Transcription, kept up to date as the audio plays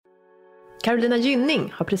Carolina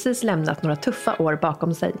Gynning har precis lämnat några tuffa år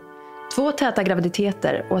bakom sig. 2 täta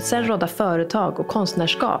graviditeter och att sen råda företag och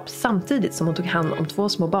konstnärskap samtidigt som hon tog hand om 2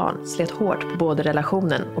 små barn slet hårt på både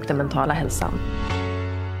relationen och den mentala hälsan.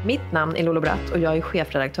 Mitt namn är Lolo Bratt och jag är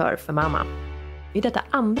chefredaktör för Mamma. I detta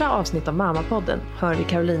andra avsnitt av Mamma-podden hör vi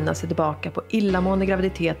Carolina se tillbaka på illamående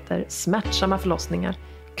graviditeter, smärtsamma förlossningar,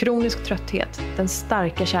 kronisk trötthet, den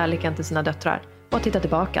starka kärleken till sina döttrar och att titta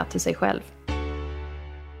tillbaka till sig själv.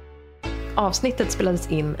 Avsnittet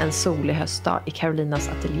spelades in en solig höstdag i Carolinas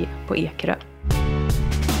ateljé på Ekerö.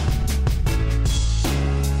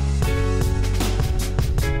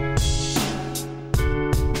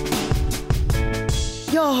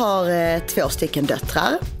 Jag har 2 stycken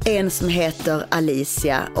döttrar. En som heter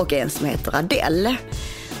Alicia och en som heter Adele.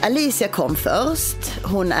 Alicia kom först.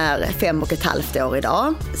 Hon är 5,5 år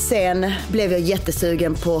idag. Sen blev jag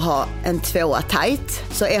jättesugen på att ha en 2:a tight.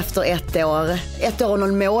 Så efter 1 år och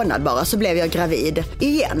någon månad bara, så blev jag gravid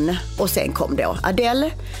igen. Och sen kom då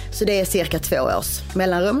Adele. Så det är cirka 2 års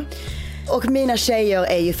mellanrum. Och mina tjejer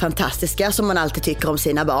är ju fantastiska, som man alltid tycker om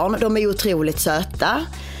sina barn. De är otroligt söta.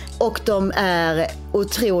 Och de är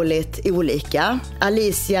otroligt olika.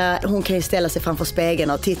 Alicia, hon kan ju ställa sig framför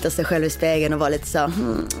spegeln och titta sig själv i spegeln och vara lite så,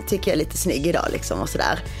 tycker jag är lite snygg idag liksom och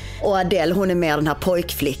sådär. Och Adele, hon är mer den här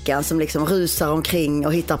pojkflickan som liksom rusar omkring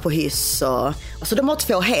och hittar på hyss. Och så de har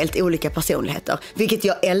 2 helt olika personligheter, vilket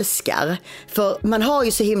jag älskar. För man har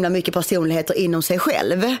ju så himla mycket personligheter inom sig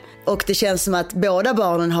själv. Och det känns som att båda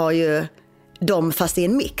barnen har ju dem fast i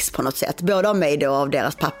en mix på något sätt. Både av mig då och av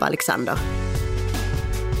deras pappa Alexander.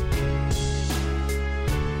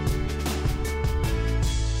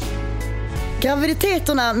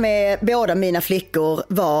 Graviditeterna med båda mina flickor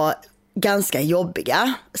var ganska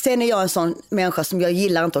jobbiga. Sen är jag en sån människa som jag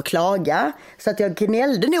gillar inte att klaga. Så att jag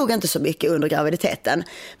gnällde nog inte så mycket under graviditeten.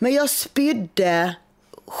 Men jag spydde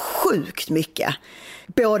sjukt mycket.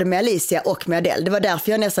 Både med Alicia och med Adele. Det var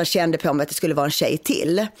därför jag nästan kände på mig att det skulle vara en tjej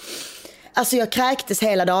till. Alltså jag kräktes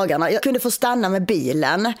hela dagarna. Jag kunde få stanna med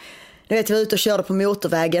bilen. Jag var ute och körde på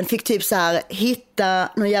motorvägen. Fick typ så här hitta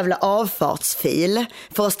någon jävla avfartsfil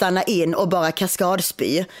för att stanna in och bara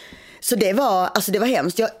kaskadspy. Så det var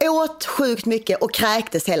hemskt. Jag åt sjukt mycket och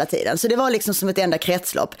kräktes hela tiden. Så det var liksom som ett enda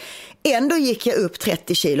kretslopp. Ändå gick jag upp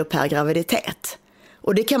 30 kilo per graviditet.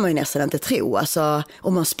 Och det kan man ju nästan inte tro. Alltså,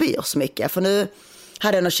 om man spyr så mycket. För nu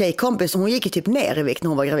hade jag en tjejkompis och hon gick ju typ ner i vikt när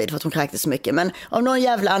hon var gravid för att hon kräktes så mycket. Men av någon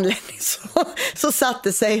jävla anledning så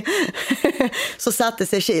satte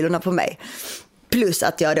sig kilorna på mig. Plus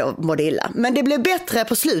att jag då mådde illa. Men det blev bättre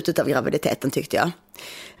på slutet av graviditeten tyckte jag.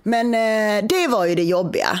 Men det var ju det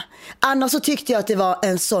jobbiga. Annars så tyckte jag att det var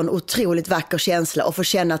en sån otroligt vacker känsla att få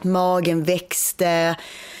känna att magen växte.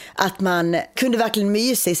 Att man kunde verkligen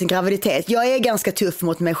mysa i sin graviditet. Jag är ganska tuff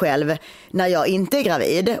mot mig själv när jag inte är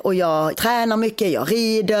gravid. Och jag tränar mycket, jag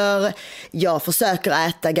rider, jag försöker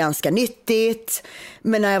äta ganska nyttigt.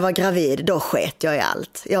 Men när jag var gravid, då sket jag i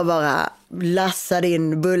allt. Jag bara lassade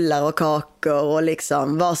in bullar och kakor och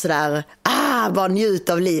liksom var sådär, bara njut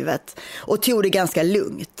av livet. Och tog det ganska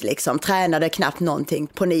lugnt, liksom. Tränade knappt någonting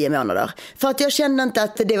på 9 månader. För att jag kände inte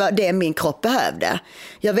att det var det min kropp behövde.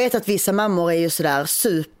 Jag vet att vissa mammor är ju sådär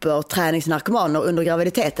superträningsnarkomaner under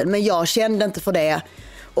graviditeten. Men jag kände inte för det.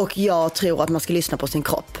 Och jag tror att man ska lyssna på sin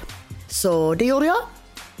kropp. Så det gjorde jag.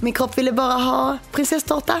 Min kropp ville bara ha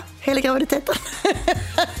prinsesstårta hela graviditeten.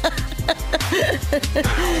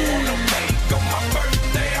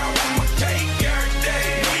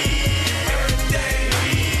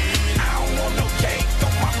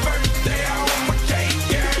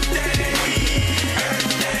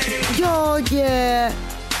 Jag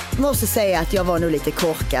måste säga att jag var nog lite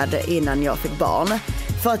korkad innan jag fick barn.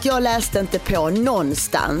 För att jag läste inte på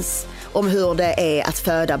någonstans om hur det är att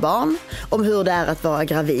föda barn, om hur det är att vara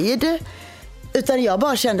gravid. Utan jag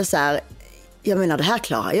bara kände så här, jag menar det här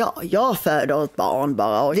klarar jag. Jag föder ett barn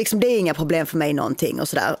bara och liksom det är inga problem för mig någonting och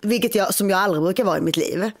sådär. Som jag aldrig brukar vara i mitt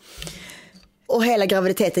liv. Och hela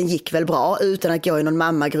graviditeten gick väl bra utan att gå i någon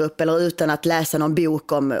mammagrupp eller utan att läsa någon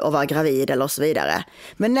bok om att vara gravid eller så vidare.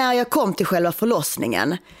 Men när jag kom till själva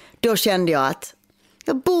förlossningen, då kände jag att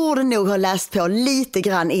jag borde nog ha läst på lite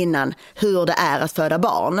grann innan hur det är att föda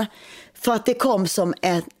barn. För att det kom som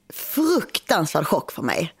en fruktansvärd chock för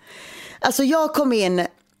mig. Alltså jag kom in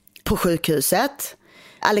på sjukhuset.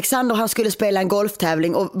 Alexander, han skulle spela en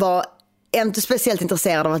golftävling och var inte speciellt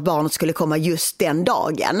intresserad av att barnet skulle komma just den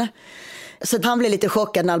dagen. Så han blev lite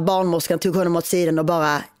chockad när barnmorskan tog honom åt sidan och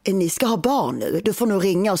bara, ni ska ha barn nu. Du får nog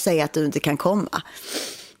ringa och säga att du inte kan komma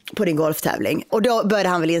på din golftävling. Och då började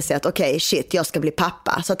han väl inse att okej, shit, jag ska bli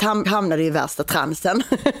pappa. Så att han hamnade i värsta transen.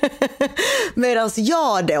 Medan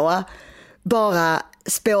jag då bara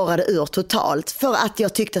spårade ur totalt för att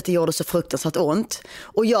jag tyckte att det gjorde så fruktansvärt ont.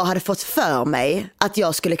 Och jag hade fått för mig att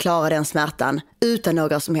jag skulle klara den smärtan utan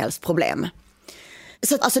några som helst problem.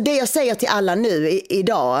 Så alltså det jag säger till alla nu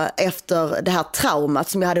idag efter det här traumat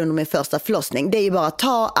som jag hade under min första förlossning, det är ju bara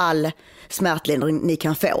ta all smärtlindring ni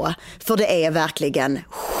kan få. För det är verkligen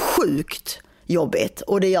sjukt jobbigt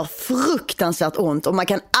och det gör fruktansvärt ont och man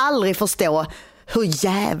kan aldrig förstå hur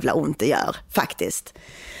jävla ont det gör faktiskt.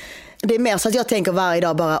 Det är mer så att jag tänker varje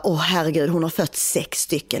dag bara, herregud, hon har fött 6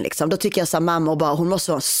 stycken liksom. Då tycker jag så här, mamma bara, hon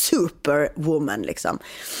måste vara en superwoman liksom.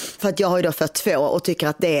 För att jag har ju då fött 2 och tycker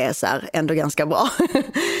att det är så här ändå ganska bra.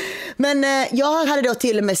 Men jag hade då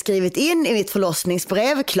till och med skrivit in i mitt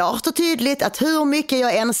förlossningsbrev klart och tydligt att hur mycket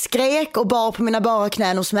jag än skrek och bar på mina bara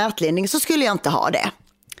knän och smärtlindring så skulle jag inte ha det.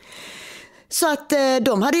 Så att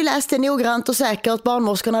de hade ju läst det noggrant och säkert,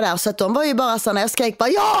 barnmorskorna där. Så att de var ju bara så när jag skrek bara,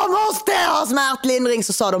 jag måste ha smärtlindring.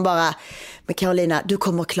 Så sa de bara, men Carolina, du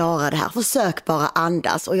kommer klara det här. Försök bara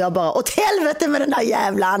andas. Och jag bara, åt helvete med den där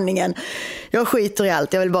jävla andningen. Jag skiter i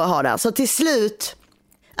allt, jag vill bara ha det här. Så till slut,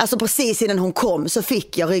 alltså precis innan hon kom så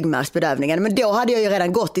fick jag ryggmärgsbedövningen. Men då hade jag ju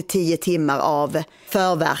redan gått i 10 timmar av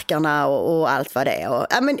förverkarna och allt vad det är.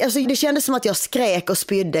 Och, alltså, det kändes som att jag skrek och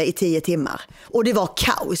spydde i 10 timmar. Och det var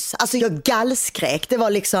kaos. Alltså jag gallskrek. Det var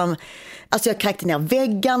liksom, alltså jag kräkte ner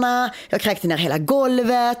väggarna, jag kräkte ner hela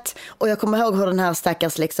golvet. Och jag kommer ihåg hur den här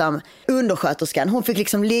stackars liksom, undersköterskan, hon fick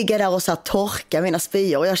liksom ligga där och så här, torka mina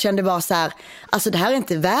spyor. Och jag kände bara så här, alltså det här är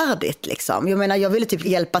inte värdigt liksom. Jag menar, jag ville typ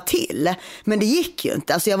hjälpa till. Men det gick ju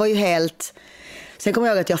inte. Alltså jag var ju helt... Sen kommer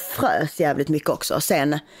jag ihåg att jag frös jävligt mycket också.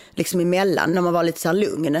 Sen liksom emellan, när man var lite så här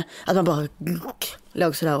lugn, att man bara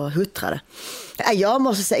låg så där och huttrade. Jag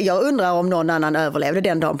måste säga, jag undrar om någon annan överlevde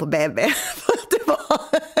den dagen på BB.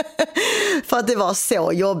 för att det var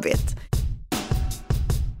så jobbigt.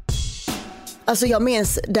 Alltså jag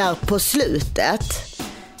minns där på slutet,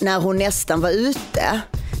 när hon nästan var ute,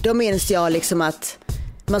 då minns jag liksom att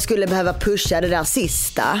man skulle behöva pusha det där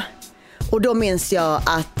sista. Och då minns jag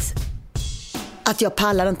att jag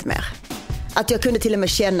pallade inte mer. Att jag kunde till och med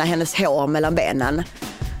känna hennes hår mellan benen.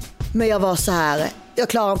 Men jag var så här, jag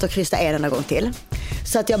klarar inte att krysta en enda gång till.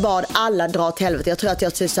 Så att jag bad alla dra åt helvete. Jag tror att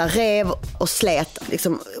jag så här rev och slet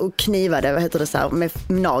liksom, och knivade, vad heter det, så här, med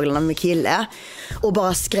naglarna med kille. Och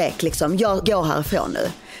bara skrek liksom, jag går härifrån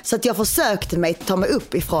nu. Så att jag försökte ta mig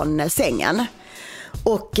upp ifrån sängen.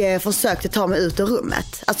 Och försökte ta mig ut ur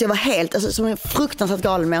rummet. Alltså jag var helt, alltså, som en fruktansvärt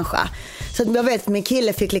galen människa. Så att jag vet att min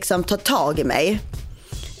kille fick liksom ta tag i mig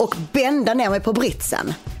och bända ner mig på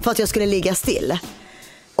britsen för att jag skulle ligga still.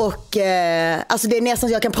 Och alltså det är nästan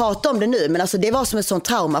så jag kan prata om det nu, men alltså det var som ett sånt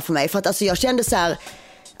trauma för mig. För att alltså jag kände så här,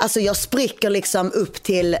 alltså jag spricker liksom upp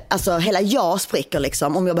till, alltså hela jag spricker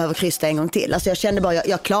liksom om jag behöver krysta en gång till. Alltså jag kände bara,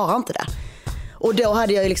 jag klarar inte det. Och då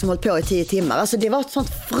hade jag ju liksom hållit på i 10 timmar. Alltså det var ett sånt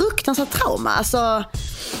fruktansvärt trauma. Alltså,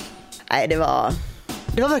 nej, det var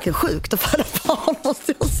verkligen sjukt att föda barn,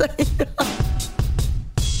 måste jag säga.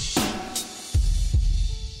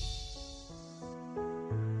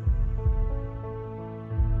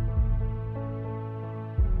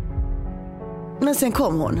 Men sen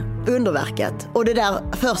kom hon, underverket. Och det där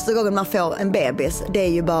första gången man får en bebis, det är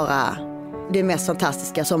ju bara det mest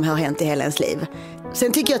fantastiska som har hänt i hela ens liv.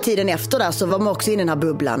 Sen tycker jag tiden efter där så var man också inne i den här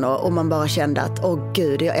bubblan och man bara kände att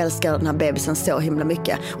gud, jag älskar den här bebisen så himla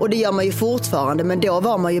mycket. Och det gör man ju fortfarande, men då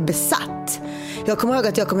var man ju besatt. Jag kommer ihåg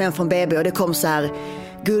att jag kom hem från BB och det kom så här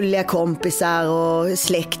gulliga kompisar och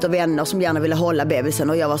släkt och vänner som gärna ville hålla bebisen.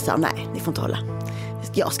 Och jag var så här, nej, ni får inte hålla.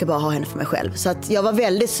 Jag ska bara ha henne för mig själv. Så att jag var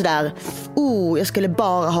väldigt sådär, jag skulle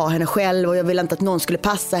bara ha henne själv och jag ville inte att någon skulle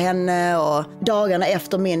passa henne. Och dagarna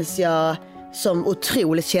efter minns jag som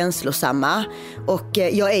otroligt känslosamma. Och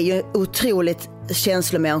jag är ju otroligt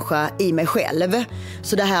känslomänniska i mig själv.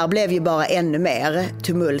 Så det här blev ju bara ännu mer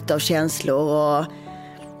tumult av känslor.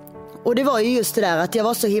 Och det var ju just det där att jag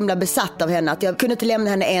var så himla besatt av henne att jag kunde inte lämna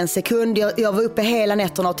henne en sekund. Jag var uppe hela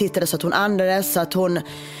nätterna och tittade så att hon andades, så att hon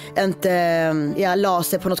inte la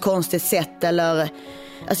sig på något konstigt sätt. Eller,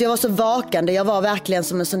 alltså jag var så vakande. Jag var verkligen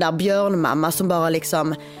som en sån där björnmamma som bara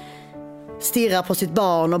liksom stirrar på sitt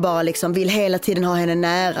barn och bara liksom vill hela tiden ha henne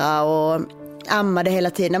nära och ammade hela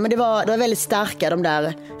tiden. Men det var väldigt starka de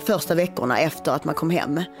där första veckorna efter att man kom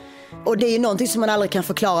hem. Och det är ju någonting som man aldrig kan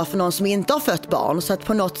förklara för någon som inte har fött barn. Så att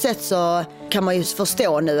på något sätt så kan man ju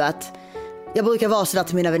förstå nu att jag brukar vara så där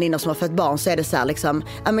till mina vänner som har fött barn, så är det så här liksom,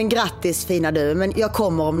 ja men grattis fina du, men jag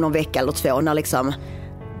kommer om någon vecka eller 2 när liksom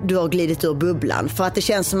du har glidit ur bubblan. För att det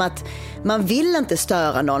känns som att man vill inte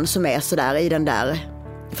störa någon som är så där i den där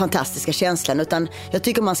fantastiska känslan, utan jag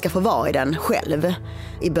tycker man ska få vara i den själv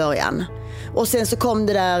i början. Och sen så kom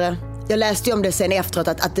det där, jag läste ju om det sen efteråt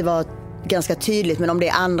att det var ganska tydligt, men om det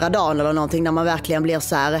är andra dagen eller någonting när man verkligen blir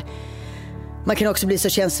så här, man kan också bli så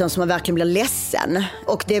känslig som man verkligen blir ledsen.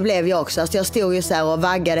 Och det blev jag också. Alltså jag stod ju så här och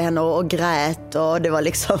vaggade henne och grät. Och det var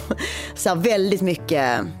liksom så här väldigt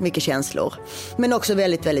mycket känslor. Men också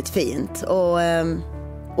väldigt, väldigt fint.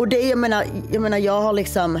 Och det, jag menar, jag har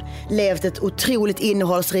liksom levt ett otroligt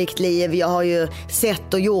innehållsrikt liv. Jag har ju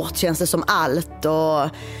sett och gjort, känns det som, allt. Och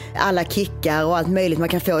alla kickar och allt möjligt man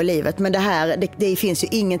kan få i livet. Men det finns ju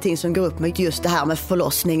ingenting som går upp med just det här med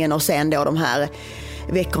förlossningen och sen då de här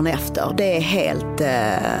veckorna efter. Det är helt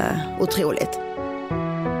otroligt.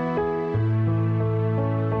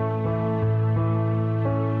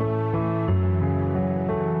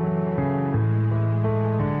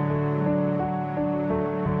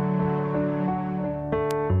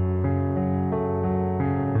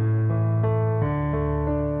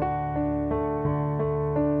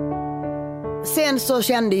 Sen så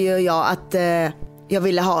kände ju jag att jag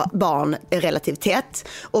ville ha barn relativt tätt.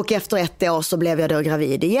 Och efter 1 år så blev jag då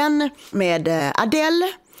gravid igen med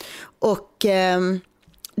Adele. Och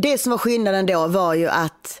det som var skillnaden då var ju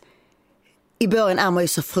att i början är man ju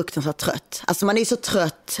så fruktansvärt trött. Alltså man är så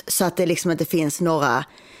trött så att det liksom inte finns några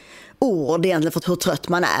ord egentligen för hur trött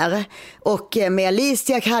man är. Och med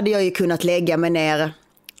Alicia hade jag ju kunnat lägga mig ner.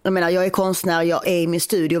 Jag menar, jag är konstnär, jag är i min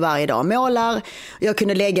studio varje dag och målar. Jag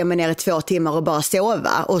kunde lägga mig ner i 2 timmar och bara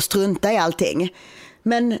sova och strunta i allting.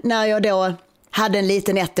 Men när jag då hade en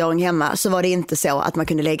liten 1-åring hemma så var det inte så att man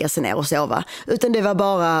kunde lägga sig ner och sova. Utan det var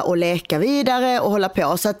bara att leka vidare och hålla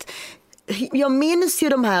på. Så att jag minns ju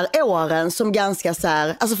de här åren som ganska så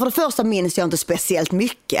här, alltså för det första minns jag inte speciellt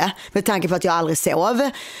mycket med tanke på att jag aldrig sov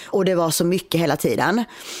och det var så mycket hela tiden.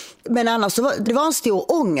 Men annars så det var en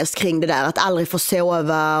stor ångest kring det där att aldrig få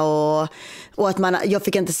sova och att jag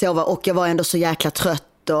fick inte sova och jag var ändå så jäkla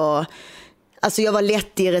trött och alltså jag var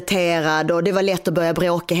lätt irriterad och det var lätt att börja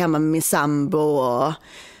bråka hemma med min sambo och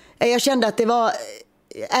jag kände att det var,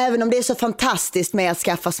 även om det är så fantastiskt med att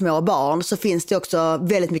skaffa små barn så finns det också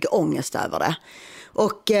väldigt mycket ångest över det.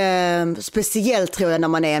 Och speciellt tror jag när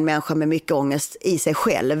man är en människa med mycket ångest i sig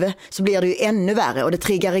själv så blir det ju ännu värre och det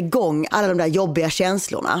triggar igång alla de där jobbiga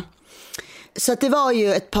känslorna. Så att det var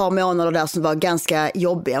ju ett par månader där som var ganska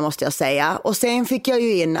jobbiga måste jag säga. Och sen fick jag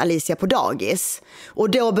ju in Alicia på dagis och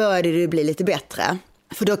då började det bli lite bättre.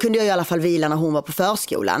 För då kunde jag i alla fall vila när hon var på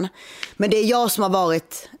förskolan. Men det är jag som har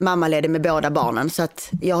varit mammaledig med båda barnen så att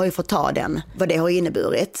jag har ju fått ta den, vad det har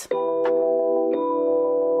inneburit.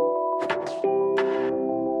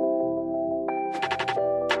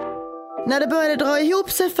 När det började dra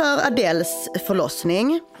ihop sig för Adeles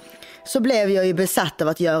förlossning så blev jag ju besatt av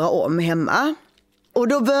att göra om hemma. Och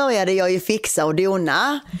då började jag ju fixa och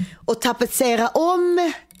dona och tapetsera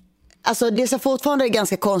om. Alltså det ser fortfarande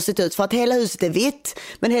ganska konstigt ut för att hela huset är vitt.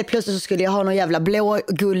 Men helt plötsligt så skulle jag ha någon jävla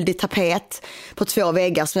blå-guldig tapet på 2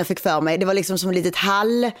 väggar som jag fick för mig. Det var liksom som ett litet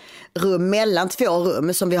hallrum mellan 2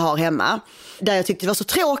 rum som vi har hemma. Där jag tyckte det var så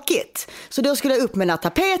tråkigt. Så då skulle jag upp med den här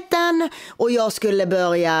tapeten och jag skulle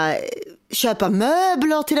börja köpa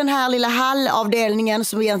möbler till den här lilla hallavdelningen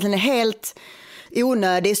som egentligen är helt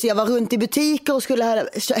onödig. Så jag var runt i butiker och skulle ha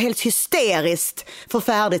helt hysteriskt få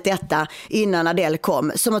färdigt detta innan Adele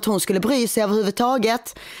kom. Som att hon skulle bry sig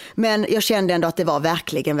överhuvudtaget. Men jag kände ändå att det var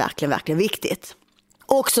verkligen viktigt.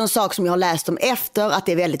 Också en sak som jag har läst om efter att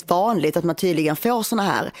det är väldigt vanligt att man tydligen får såna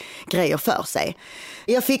här grejer för sig.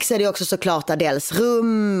 Jag fixade också såklart Adeles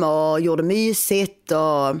rum och gjorde mysigt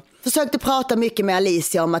och försökte prata mycket med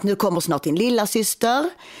Alicia om att nu kommer snart din lilla syster.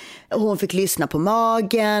 Hon fick lyssna på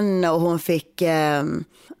magen och hon fick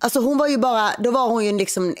alltså hon var ju bara, då var hon ju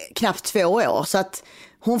liksom knappt 2 år så att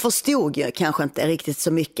hon förstod ju kanske inte riktigt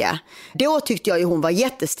så mycket. Då tyckte jag ju hon var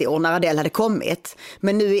jättestor när Adele hade kommit.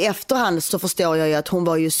 Men nu i efterhand så förstår jag ju att hon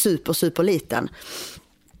var ju super liten.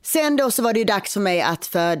 Sen då så var det ju dags för mig att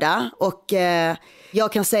föda och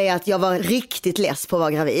jag kan säga att jag var riktigt less på att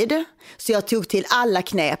vara gravid. Så jag tog till alla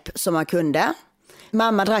knep som man kunde.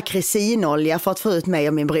 Mamma drack resinolja för att få ut mig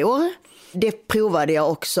och min bror. Det provade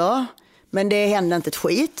jag också. Men det hände inte ett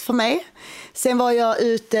skit för mig. Sen var jag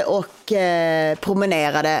ute och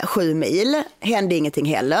promenerade 7 mil. Hände ingenting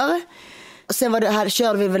heller. Sen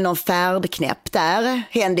körde vi väl någon färdknäpp där.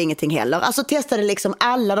 Hände ingenting heller. Alltså testade liksom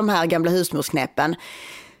alla de här gamla husmorsknäppen.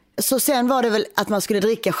 Så sen var det väl att man skulle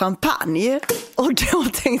dricka champagne. Och då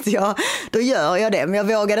tänkte jag, då gör jag det. Men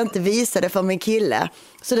jag vågade inte visa det för min kille.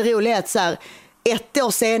 Så det roliga är att så här, 1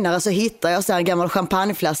 år senare så hittar jag så här en gammal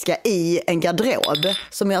champagneflaska i en garderob.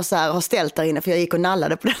 Som jag så här har ställt där inne för jag gick och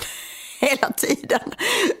nallade på den hela tiden.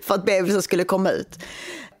 För att bebisen skulle komma ut.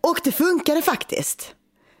 Och det funkade faktiskt.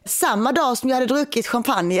 Samma dag som jag hade druckit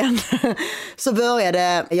champagnen så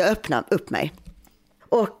började jag öppna upp mig.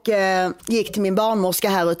 Och gick till min barnmorska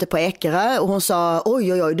här ute på Ekerö och hon sa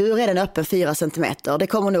oj, du är redan öppen 4 centimeter. Det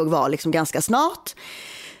kommer nog vara liksom ganska snart.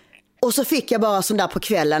 Och så fick jag bara sån där på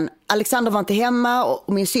kvällen. Alexander var inte hemma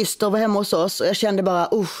och min syster var hemma hos oss. Och jag kände bara,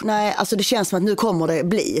 nej, alltså det känns som att nu kommer det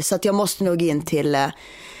bli. Så att jag måste nog in till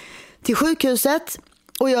sjukhuset.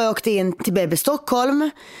 Och jag åkte in till BB Stockholm.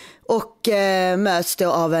 Och möts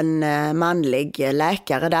då av en manlig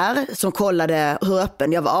läkare där som kollade hur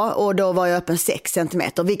öppen jag var. Och då var jag öppen 6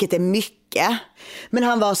 centimeter, vilket är mycket. Men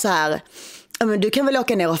han var så här, men du kan väl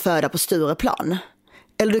åka ner och föda på Stureplan?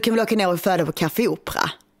 Eller du kan väl åka ner och föda på Café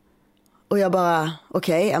Opera? Och jag bara,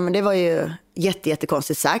 okej, men det var ju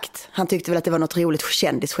jättekonstigt sagt. Han tyckte väl att det var något roligt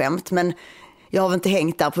kändisskämt, men jag har väl inte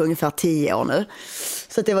hängt där på ungefär 10 år nu.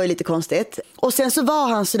 Så det var ju lite konstigt. Och sen så var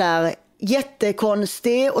han så där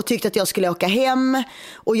jättekonstig och tyckte att jag skulle åka hem.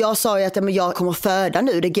 Och jag sa ju att men jag kommer föda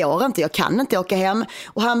nu, det går inte, jag kan inte åka hem.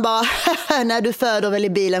 Och han bara, nej du föder väl i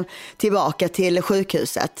bilen tillbaka till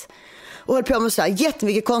sjukhuset. Och höll på med så här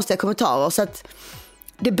jättemycket konstiga kommentarer. Så att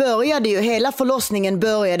det började ju, hela förlossningen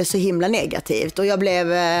började så himla negativt. Och jag blev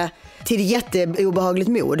till jätteobehagligt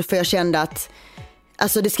mod, för jag kände att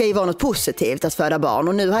alltså det ska ju vara något positivt att föda barn.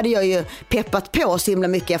 Och nu hade jag ju peppat på så himla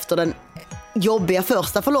mycket efter den jobbiga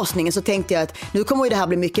första förlossningen, så tänkte jag att nu kommer ju det här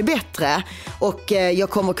bli mycket bättre och jag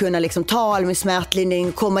kommer kunna liksom ta all min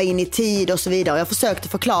smärtlindring, komma in i tid och så vidare. Jag försökte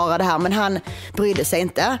förklara det här, men han brydde sig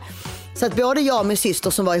inte. Så att både jag och min syster,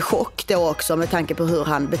 som var i chock då också med tanke på hur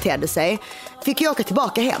han betedde sig, fick jag åka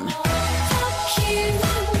tillbaka hem.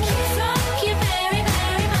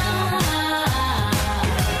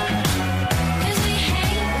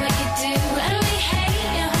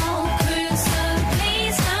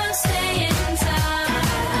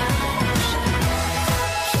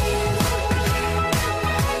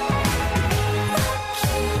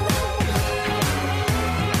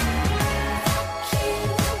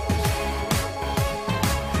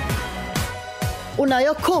 Och när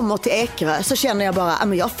jag kommer till Ekerö så känner jag bara,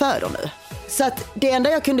 men jag föder nu. Så att det enda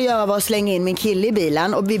jag kunde göra var att slänga in min kille i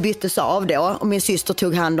bilen och vi byttes av då. Och min syster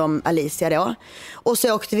tog hand om Alicia då. Och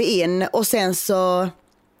så åkte vi in och sen så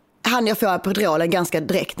hann jag få epiduralen ganska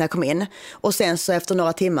direkt när jag kom in. Och sen så efter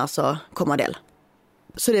några timmar så kom Adele.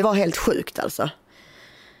 Så det var helt sjukt alltså.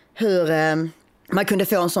 Hur man kunde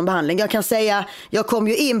få en sån behandling. Jag kan säga, jag kom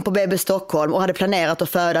ju in på BB Stockholm och hade planerat att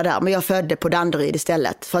föda där. Men jag födde på Danderyd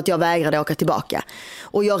istället för att jag vägrade åka tillbaka.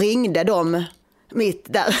 Och jag ringde dem mitt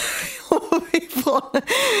där ifrån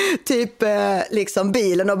typ liksom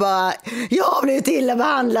bilen och bara, jag har blivit illa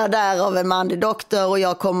behandlad där av en manlig doktor och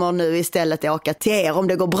jag kommer nu istället åka till er om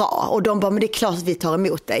det går bra. Och de bara, men det är klart att vi tar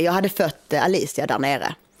emot dig. Jag hade fött Alicia där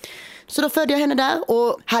nere. Så då födde jag henne där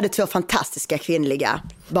och hade 2 fantastiska kvinnliga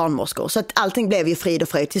barnmorskor. Så att allting blev ju frid och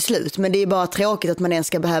fröjd till slut. Men det är bara tråkigt att man ens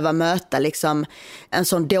ska behöva möta liksom en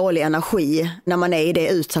sån dålig energi när man är i det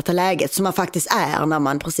utsatta läget som man faktiskt är när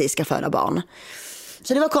man precis ska föda barn.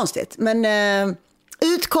 Så det var konstigt. Men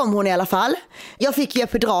ut kom hon i alla fall. Jag fick ju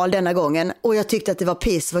epidural denna gången och jag tyckte att det var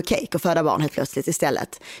piece of cake att föda barn helt plötsligt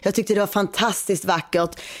istället. Jag tyckte det var fantastiskt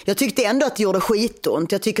vackert. Jag tyckte ändå att det gjorde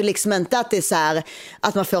skitont. Jag tycker liksom inte att det är så här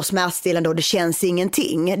att man får smärtstillande och det känns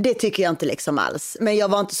ingenting. Det tycker jag inte liksom alls. Men jag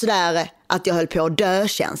var inte så där att jag höll på att dö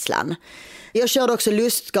känslan. Jag körde också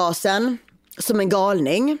lustgasen som en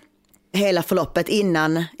galning hela förloppet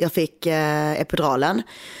innan jag fick epiduralen.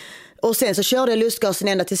 Och sen så körde jag lustgasen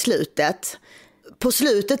ända till slutet. På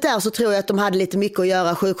slutet där så tror jag att de hade lite mycket att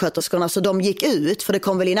göra, sjuksköterskorna, så de gick ut, för det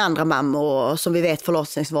kom väl in andra mammor och som vi vet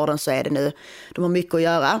förlossningsvården så är det nu, de har mycket att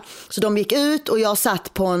göra. Så de gick ut och jag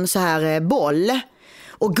satt på en så här boll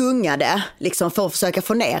och gungade liksom för att försöka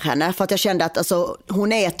få ner henne, för att jag kände att alltså,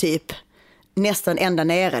 hon är typ nästan ända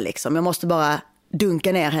nere liksom. Jag måste bara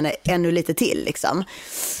dunka ner henne ännu lite till liksom.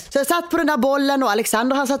 Så jag satt på den där bollen och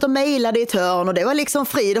Alexander han satt och mejlade i ett hörn och det var liksom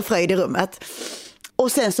frid och fröjd i rummet.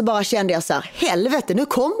 Och sen så bara kände jag så här, helvete, nu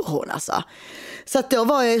kommer hon alltså. Så att då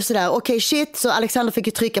var jag ju sådär, okej, shit. Så Alexander fick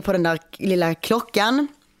ju trycka på den där lilla klockan.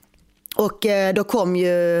 Och då kom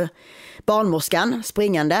ju barnmorskan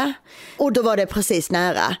springande. Och då var det precis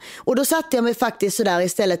nära. Och då satte jag mig faktiskt sådär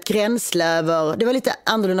istället gränsle över, det var lite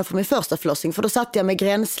annorlunda för min första förlossning. För då satte jag mig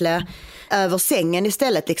gränsle över sängen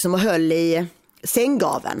istället liksom och höll i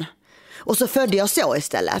sänggaven. Och så födde jag så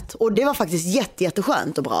istället. Och det var faktiskt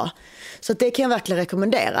jätteskönt och bra. Så det kan jag verkligen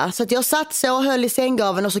rekommendera. Så att jag satt så och höll i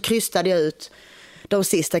sänggaven och så krystade jag ut de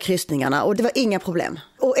sista krystningarna. Och det var inga problem.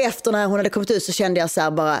 Och efter när hon hade kommit ut så kände jag så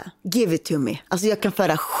här bara, give it to me. Alltså jag kan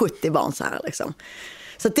föda 70 barn så här liksom.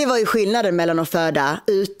 Så att det var ju skillnaden mellan att föda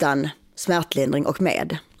utan smärtlindring och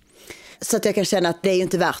med. Så att jag kan känna att det är ju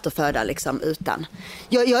inte värt att föda liksom, utan.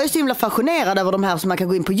 Jag är så himla fascinerad över de här som man kan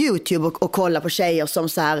gå in på YouTube och kolla på tjejer som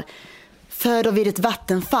så här föder vid ett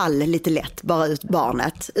vattenfall lite lätt, bara ut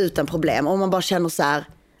barnet utan problem. Och man bara känner så här,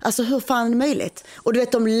 alltså hur fan är det möjligt? Och du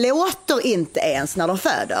vet, de låter inte ens när de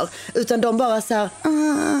föder, utan de bara så här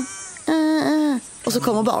och så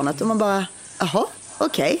kommer barnet och man bara, jaha,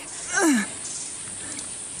 okej.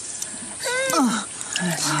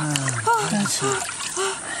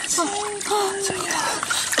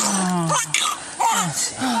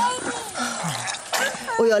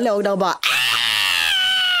 Och jag låg där och bara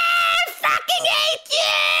fucking hate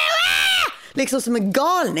you! Liksom som en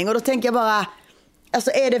galning. Och då tänker jag bara,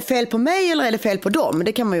 alltså är det fel på mig eller är det fel på dem?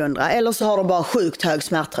 Det kan man ju undra. Eller så har de bara sjukt hög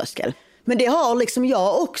smärttröskel. Men det har liksom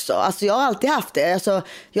jag också. Alltså jag har alltid haft det. Alltså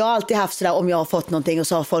jag har alltid haft sådär, om jag har fått någonting och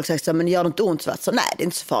så har folk sagt så, men gör det inte ont? Så nej, det är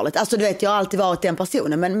inte så farligt. Alltså du vet, jag har alltid varit den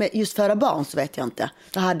personen. Men med just föda barn så vet jag inte.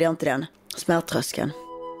 Då hade jag inte den smärttröskeln.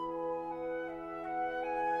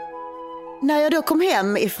 När jag då kom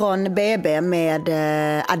hem ifrån BB med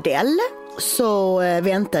Adele så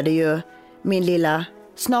väntade ju min lilla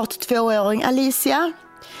snart 2-åring Alicia.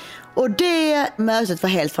 Och det mötet var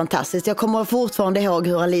helt fantastiskt. Jag kommer fortfarande ihåg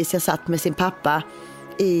hur Alicia satt med sin pappa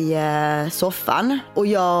i soffan. Och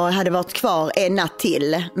jag hade varit kvar en natt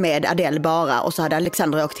till med Adele bara. Och så hade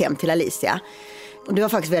Alexandra åkt hem till Alicia. Och det var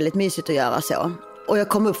faktiskt väldigt mysigt att göra så. Och jag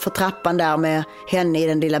kom upp för trappan där med henne i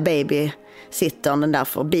den lilla babysittern, den där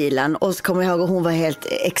för bilen. Och så kommer jag ihåg att hon var helt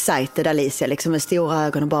excited, Alicia, liksom med stora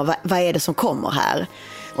ögon och bara, vad är det som kommer här?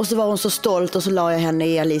 Och så var hon så stolt och så la jag henne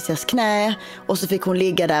i Alicias knä och så fick hon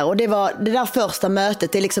ligga där. Och det var det där första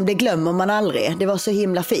mötet, det glömmer man aldrig. Det var så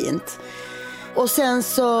himla fint. Och sen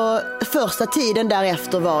så första tiden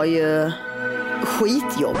därefter var ju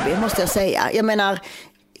skitjobbig, måste jag säga. Jag menar,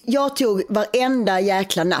 jag tog varenda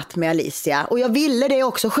jäkla natt med Alicia. Och jag ville det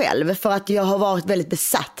också själv för att jag har varit väldigt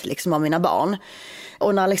besatt liksom, av mina barn.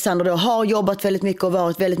 Och när Alexander då har jobbat väldigt mycket och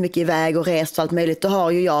varit väldigt mycket iväg och rest och allt möjligt, då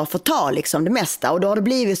har ju jag fått ta liksom det mesta. Och då har det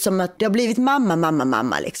blivit som att det har blivit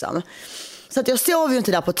mamma liksom. Så att jag sov ju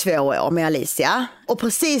inte där på 2 år med Alicia. Och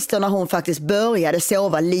precis då när hon faktiskt började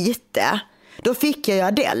sova lite, då fick jag ju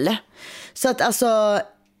Adele. Så att alltså,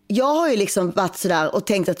 jag har ju liksom varit sådär och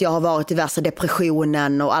tänkt att jag har varit i värsta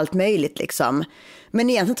depressionen och allt möjligt liksom. Men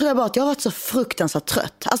egentligen tror jag bara att jag har varit så fruktansvärt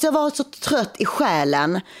trött. Alltså jag har varit så trött i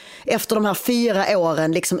själen efter de här 4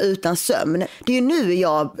 åren liksom utan sömn. Det är ju nu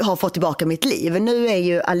jag har fått tillbaka mitt liv. Nu är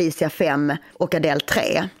ju Alicia 5 och Adele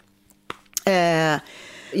 3.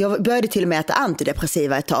 Jag började till och med äta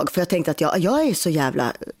antidepressiva ett tag. För jag tänkte att jag är så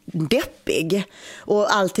jävla deppig.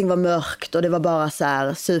 Och allting var mörkt och det var bara så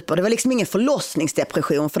här super. Det var liksom ingen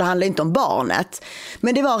förlossningsdepression, för det handlade inte om barnet.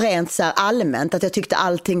 Men det var rent så här allmänt att jag tyckte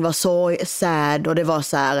allting var så sad. Och det var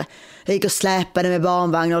så här, jag gick och släpade med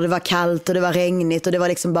barnvagn och det var kallt och det var regnigt. Och det var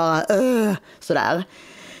liksom bara sådär.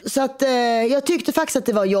 Så att jag tyckte faktiskt att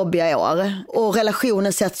det var jobbiga år. Och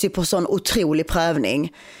relationen sätts ju på sån otrolig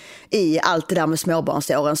prövning i allt det där med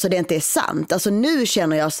småbarnsåren, så det inte är sant. Alltså nu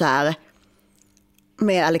känner jag så här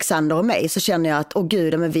med Alexander och mig, så känner jag att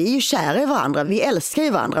gud, men vi är ju kära i varandra, vi älskar ju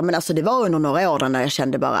varandra. Men alltså det var under några år när jag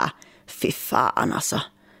kände bara, fy fan alltså,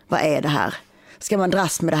 vad är det här? Ska man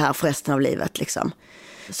dras med det här för resten av livet liksom?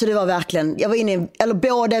 Så det var verkligen, jag var inne i, eller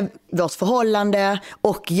både vårt förhållande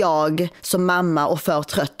och jag som mamma och för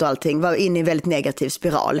trött och allting var inne i en väldigt negativ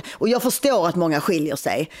spiral. Och jag förstår att många skiljer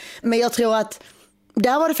sig, men jag tror att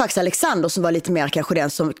där var det faktiskt Alexander som var lite mer kanske den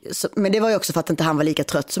som, men det var ju också för att inte han var lika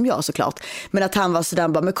trött som jag såklart. Men att han var sådär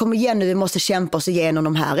bara, men kom igen nu, vi måste kämpa oss igenom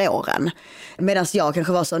de här åren. Medan jag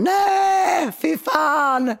kanske var så, nej, fy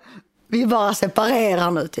fan, vi bara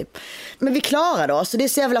separerar nu typ. Men vi klarade oss, så det är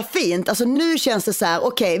så jävla fint. Alltså nu känns det så här,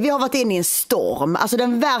 okej, vi har varit inne i en storm. Alltså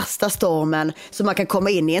den värsta stormen som man kan komma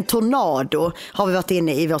in i, en tornado har vi varit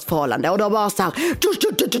inne i vårt förhållande. Och då bara så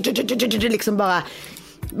här, liksom bara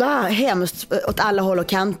hemskt åt alla håll och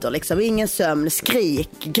kanter liksom. Ingen sömn, skrik,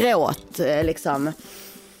 gråt liksom,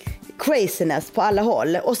 craziness på alla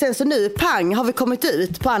håll. Och sen så nu, pang, har vi kommit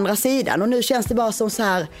ut på andra sidan. Och nu känns det bara som så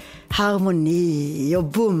här harmoni och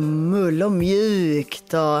bomull och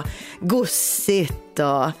mjukt och gossigt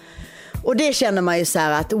och det känner man ju så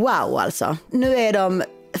här att wow alltså. Nu är de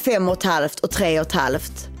 5,5 och 3,5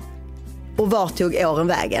 och var tog åren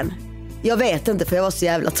vägen? Jag vet inte, för jag var så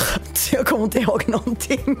jävla trött så jag kommer inte ihåg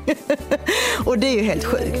någonting. Och det är ju helt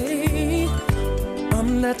sjukt.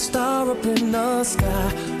 I'm that star up in the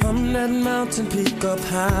sky, I'm that mountain peak up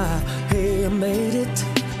high. Hey, I made it,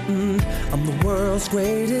 I'm the world's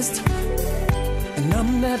greatest. And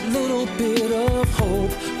I'm that little bit of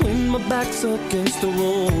hope when my back's against the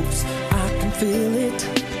ropes. I can feel it,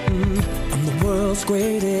 I'm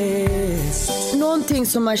Någonting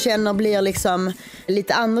som man känner blir liksom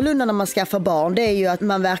lite annorlunda när man skaffar barn, det är ju att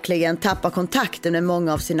man verkligen tappar kontakten med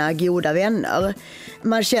många av sina goda vänner.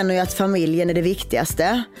 Man känner ju att familjen är det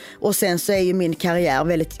viktigaste, och sen så är ju min karriär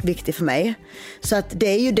väldigt viktig för mig. Så att det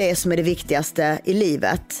är ju det som är det viktigaste i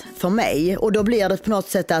livet för mig, och då blir det på något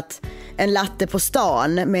sätt att en latte på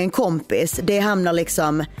stan med en kompis, det hamnar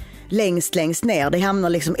liksom längst ner. Det hamnar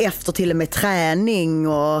liksom efter till och med träning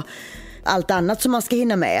och allt annat som man ska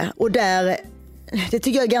hinna med. Och där, det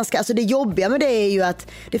tycker jag är ganska, alltså det jobbiga med det är ju att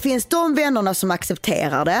det finns de vännerna som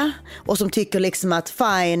accepterar det och som tycker liksom att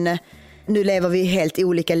fine, nu lever vi helt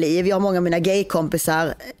olika liv. Jag har många av mina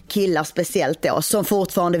gaykompisar, killar speciellt då, som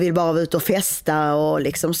fortfarande vill bara vara ute och festa och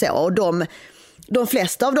liksom så. Och de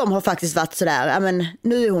flesta av dem har faktiskt varit sådär, ja men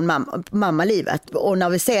nu är hon mamma livet, och när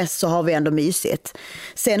vi ses så har vi ändå mysigt.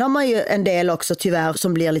 Sen har man ju en del också tyvärr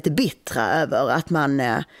som blir lite bittra över att man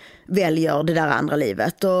väljer det där andra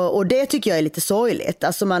livet, och det tycker jag är lite sorgligt.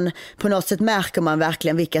 Alltså man, på något sätt märker man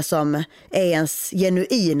verkligen vilka som är ens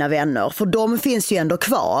genuina vänner, för de finns ju ändå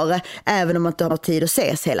kvar även om man inte har tid att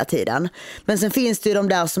ses hela tiden. Men sen finns det ju de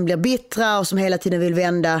där som blir bittra och som hela tiden vill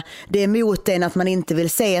vända det emot en, att man inte vill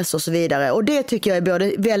ses och så vidare, och det tycker jag är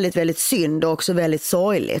både väldigt, väldigt synd och också väldigt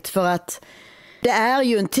sorgligt, för att det är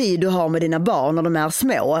ju en tid du har med dina barn när de är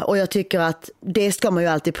små, och jag tycker att det ska man ju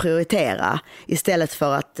alltid prioritera istället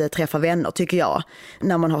för att träffa vänner, tycker jag,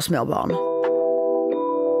 när man har små barn.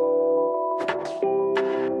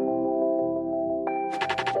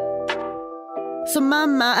 Som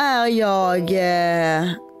mamma är jag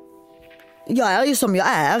är ju som jag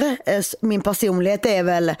är. Min personlighet är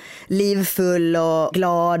väl livfull och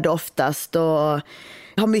glad oftast, och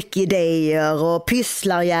har mycket idéer och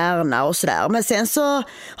pysslar gärna och sådär. Men sen så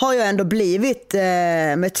har jag ändå blivit,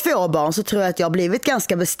 med 2 barn så tror jag att jag har blivit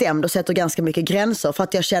ganska bestämd och sätter ganska mycket gränser, för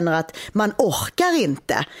att jag känner att man orkar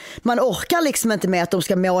inte. Man orkar liksom inte med att de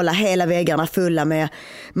ska måla hela väggarna fulla med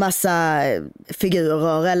massa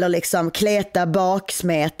figurer, eller liksom kleta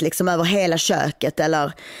baksmet liksom över hela köket,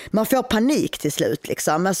 eller man får panik till slut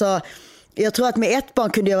liksom. Alltså, jag tror att med 1 barn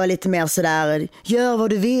kunde jag vara lite mer sådär, gör vad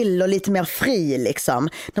du vill och lite mer fri liksom.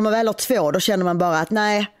 När man väl har 2, då känner man bara att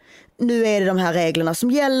nej, nu är det de här reglerna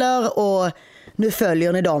som gäller och nu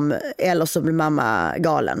följer ni dem, eller så blir mamma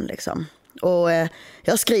galen liksom. Och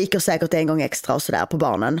jag skriker säkert en gång extra och sådär på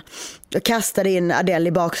barnen. Jag kastade in Adele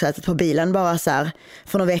i baksätet på bilen bara så här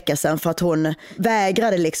för några veckor sedan, för att hon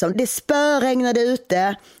vägrade liksom. Det spöregnade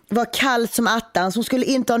ute, var kallt som attan, så hon skulle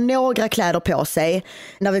inte ha några kläder på sig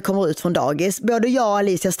när vi kommer ut från dagis. Både jag och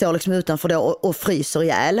Alicia står liksom utanför då och fryser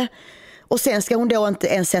ihjäl. Och sen ska hon då inte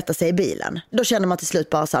ens sätta sig i bilen. Då känner man till slut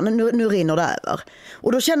bara så här, nu rinner det över.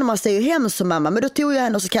 Och då känner man sig ju hemskt som mamma. Men då tog jag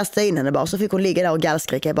henne och så kastade in henne bara. Så fick hon ligga där och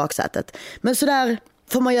gallskrika i baksätet. Men så där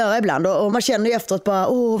får man göra ibland. Och man känner ju efteråt bara,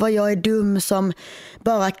 vad jag är dum som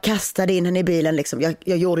bara kastade in henne i bilen. Liksom.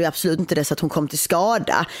 Jag gjorde ju absolut inte det så att hon kom till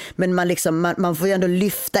skada. Men man får ju ändå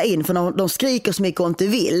lyfta in. För när de skriker så mycket och inte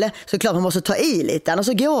vill, så är det klart man måste ta i lite. Annars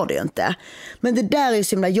så går det ju inte. Men det där är ju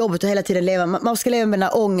så himla jobbigt att hela tiden leva. Man ska leva med den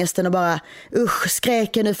här ångesten och bara,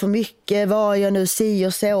 skrek jag nu för mycket? Var jag nu si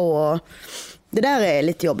och så? Och det där är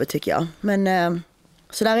lite jobbigt tycker jag. Men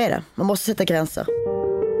så där är det. Man måste sätta gränser.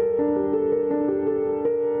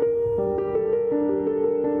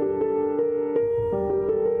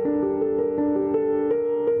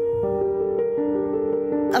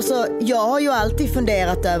 Alltså, jag har ju alltid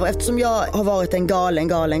funderat över, eftersom jag har varit en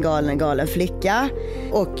galen flicka,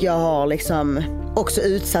 och jag har liksom också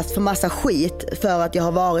utsatts för massa skit för att jag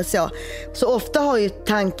har varit så. Så ofta har ju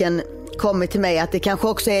tanken kommit till mig att det kanske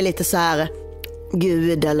också är lite så här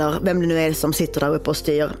Gud, eller vem det nu är som sitter där uppe och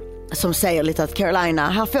styr, som säger lite att Carolina,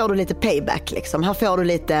 här får du lite payback liksom. Här får du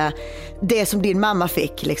lite det som din mamma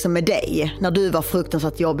fick liksom med dig när du var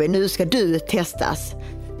fruktansvärt jobbig. Nu ska du testas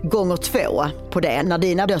gånger 2 på det när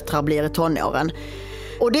dina döttrar blir i tonåren.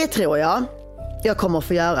 Och det tror jag kommer att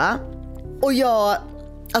få göra. Och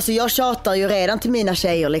jag tjatar ju redan till mina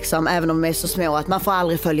tjejer liksom, även om de är så små, att man får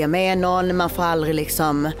aldrig följa med någon, man får aldrig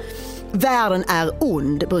liksom, världen är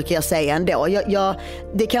ond brukar jag säga ändå.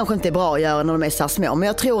 Det kanske inte är bra att göra när de är så små, men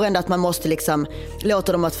jag tror ändå att man måste liksom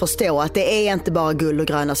låta dem att förstå att det är inte bara guld och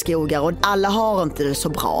gröna skogar, och alla har inte det så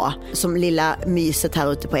bra som lilla myset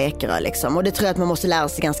här ute på Ekerö liksom. Och det tror jag att man måste lära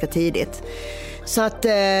sig ganska tidigt. Så att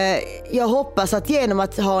jag hoppas att genom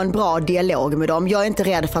att ha en bra dialog med dem, jag är inte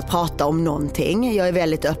rädd för att prata om någonting, jag är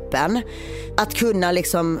väldigt öppen, att kunna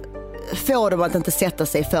liksom få dem att inte sätta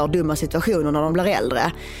sig för dumma situationer när de blir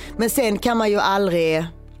äldre. Men sen kan man ju aldrig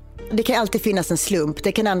det kan alltid finnas en slump.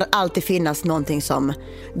 Det kan alltid finnas någonting som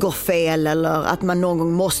går fel, eller att man någon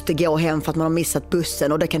gång måste gå hem för att man har missat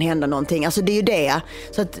bussen och det kan hända någonting. Alltså det är ju det.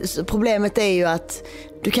 Så problemet är ju att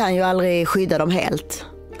du kan ju aldrig skydda dem helt.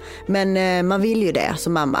 Men man vill ju det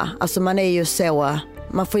som mamma. Alltså man är ju så,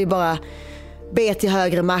 man får ju bara be till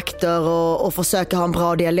högre makter och försöka ha en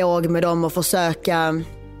bra dialog med dem och försöka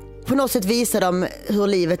på något sätt visa dem hur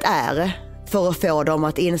livet är, för att få dem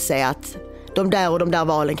att inse att de där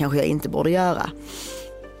valen kanske jag inte borde göra.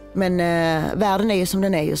 Men världen är ju som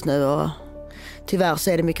den är just nu, och tyvärr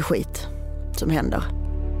så är det mycket skit som händer.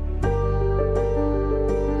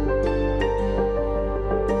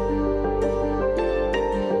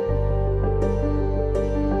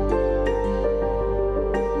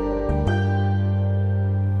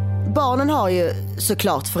 Barnen har ju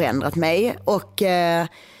såklart förändrat mig, och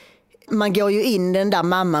man går ju in den där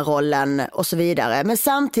mammarollen och så vidare. Men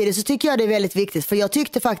samtidigt så tycker jag det är väldigt viktigt, för jag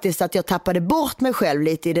tyckte faktiskt att jag tappade bort mig själv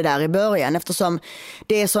lite i det där i början, eftersom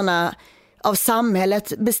det är såna av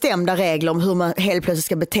samhället bestämda regler om hur man helt plötsligt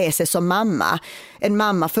ska bete sig som mamma. En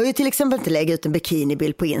mamma får ju till exempel inte lägga ut en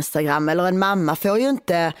bikinibild på Instagram, eller en mamma får ju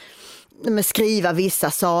inte skriva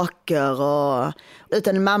vissa saker,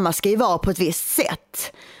 utan en mamma ska ju vara på ett visst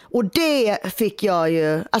sätt. Och det fick jag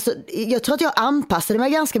ju, alltså jag tror att jag anpassade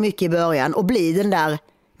mig ganska mycket i början och bli den där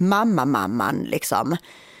mamman liksom.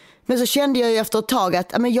 Men så kände jag ju efter ett tag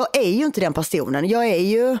att men jag är ju inte den personen. Jag är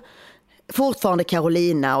ju fortfarande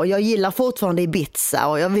Carolina, och jag gillar fortfarande Ibiza,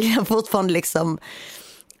 och jag vill fortfarande liksom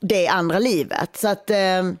det andra livet. Så att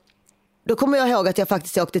då kommer jag ihåg att jag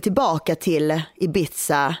faktiskt åkte tillbaka till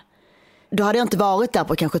Ibiza. Då hade jag inte varit där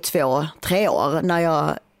på kanske 2-3 år, när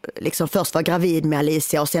jag liksom först var gravid med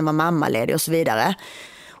Alicia och sen var mammaledig och så vidare.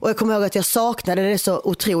 Och jag kommer ihåg att jag saknade det så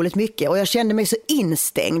otroligt mycket, och jag kände mig så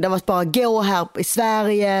instängd av att bara gå här i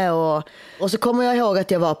Sverige. Och så kommer jag ihåg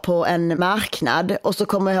att jag var på en marknad, och så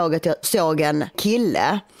kommer jag ihåg att jag såg en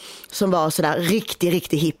kille som var sådär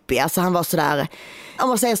riktigt hippie. Alltså han var sådär, om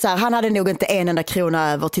man säger så här, han hade nog inte en enda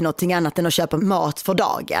krona över till någonting annat än att köpa mat för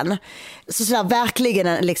dagen. Så sådär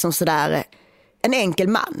verkligen liksom sådär en enkel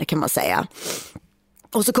man kan man säga.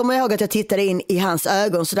 Och så kommer jag ihåg att jag tittade in i hans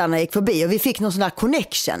ögon sådär när jag gick förbi, och vi fick någon sån där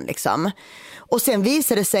connection liksom. Och sen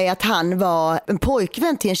visade det sig att han var en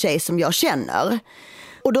pojkvän till en tjej som jag känner.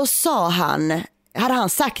 Och då hade han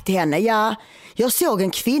sagt till henne, ja, jag såg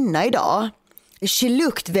en kvinna idag. She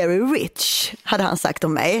looked very rich, hade han sagt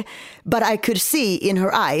om mig. But I could see in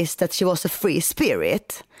her eyes that she was a free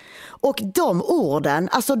spirit. Och de orden,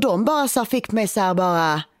 alltså de bara så fick mig så här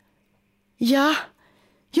bara, ja,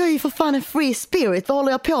 jag är ju för fan en free spirit. Vad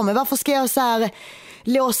håller jag på med? Varför ska jag så här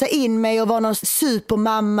låsa in mig och vara någon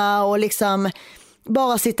supermamma och liksom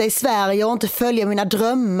bara sitta i Sverige och inte följa mina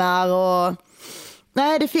drömmar? Och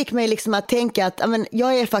nej, det fick mig liksom att tänka att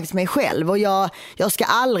jag är faktiskt mig själv, och jag ska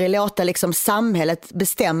aldrig låta liksom samhället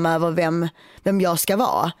bestämma över vem jag ska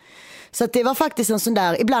vara. Så att det var faktiskt en sån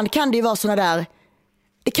där, ibland kan det ju vara såna där,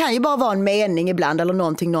 det kan ju bara vara en mening ibland, eller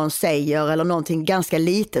någonting någon säger, eller någonting ganska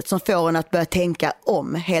litet som får en att börja tänka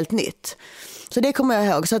om helt nytt. Så det kommer jag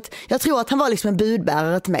ihåg. Så att jag tror att han var liksom en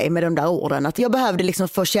budbärare till mig med de där orden. Att jag behövde liksom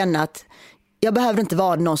få känna att jag behövde inte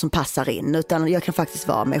vara någon som passar in, utan jag kan faktiskt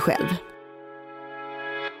vara mig själv.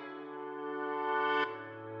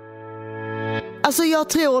 Alltså jag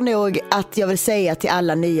tror nog att jag vill säga till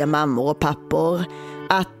alla nya mammor och pappor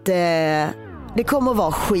att det kommer att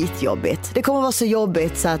vara skitjobbigt. Det kommer att vara så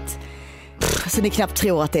jobbigt så att ni knappt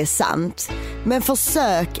tror att det är sant. Men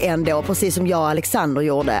försök ändå, precis som jag och Alexander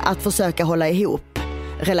gjorde, att försöka hålla ihop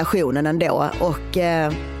relationen ändå. Och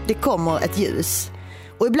det kommer ett ljus.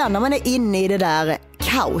 Och ibland när man är inne i det där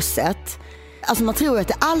kaoset, alltså man tror att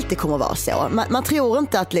det alltid kommer att vara så. Man tror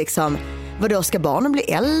inte att liksom, vadå, ska barnen bli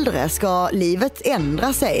äldre? Ska livet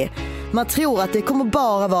ändra sig? Man tror att det kommer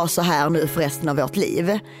bara vara så här nu för resten av vårt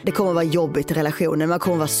liv. Det kommer vara jobbigt i relationen, man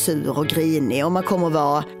kommer vara sur och grinig, och man kommer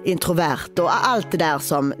vara introvert och allt det där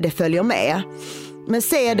som det följer med. Men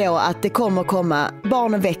se då att det kommer komma,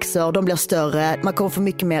 barnen växer, de blir större, man kommer få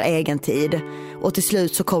mycket mer egen tid, och till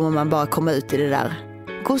slut så kommer man bara komma ut i det där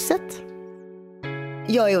gosset.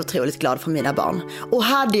 Jag är otroligt glad för mina barn. Och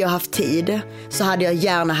hade jag haft tid så hade jag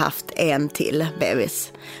gärna haft en till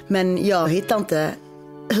bebis. Men jag hittar inte,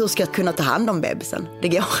 hur ska jag kunna ta hand om bebisen? Det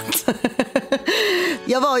går inte.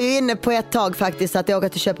 Jag var ju inne på ett tag faktiskt att jag åka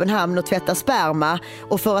till Köpenhamn och tvätta sperma.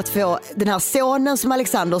 Och för att få den här sonen som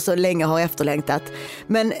Alexander så länge har efterlängtat.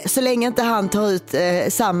 Men så länge inte han tar ut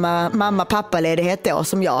samma mamma-pappa-ledighet då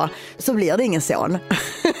som jag, så blir det ingen son.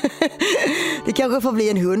 Det kanske får bli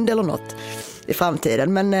en hund eller något i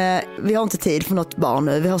framtiden. Men vi har inte tid för något barn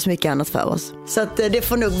nu. Vi har så mycket annat för oss. Så att, det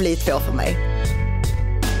får nog bli 2 för mig.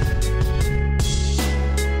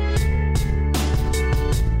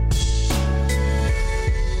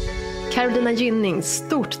 Carolina Gynning,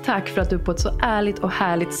 stort tack för att du på ett så ärligt och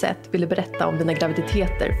härligt sätt ville berätta om dina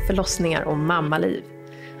graviditeter, förlossningar och mammaliv.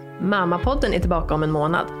 Mammapodden är tillbaka om en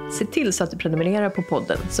månad. Se till så att du prenumererar på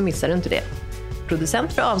podden så missar du inte det.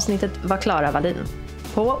 Producent för avsnittet var Clara Wallin.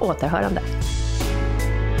 På återhörande.